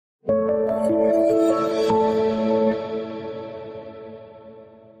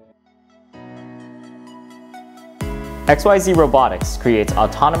XYZ Robotics creates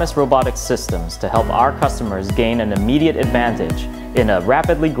autonomous robotics systems to help our customers gain an immediate advantage in a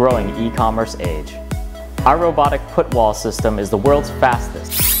rapidly growing e-commerce age. Our robotic Putwall system is the world's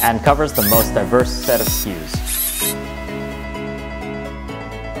fastest and covers the most diverse set of SKUs.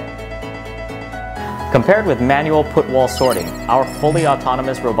 Compared with manual Putwall sorting, our fully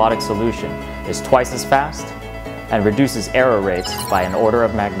autonomous robotic solution is twice as fast and reduces error rates by an order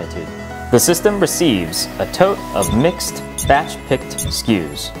of magnitude. The system receives a tote of mixed, batch-picked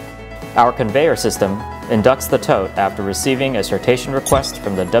SKUs. Our conveyor system inducts the tote after receiving a sortation request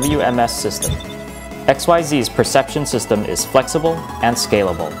from the WMS system. XYZ's perception system is flexible and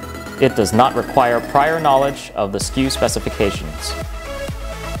scalable. It does not require prior knowledge of the SKU specifications.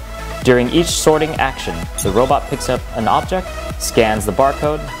 During each sorting action, the robot picks up an object, scans the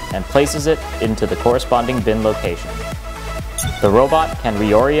barcode, and places it into the corresponding bin location. The robot can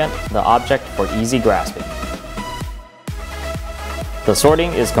reorient the object for easy grasping. The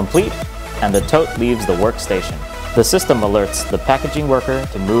sorting is complete and the tote leaves the workstation. The system alerts the packaging worker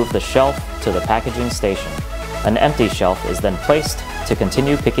to move the shelf to the packaging station. An empty shelf is then placed to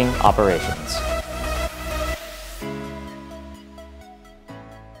continue picking operations.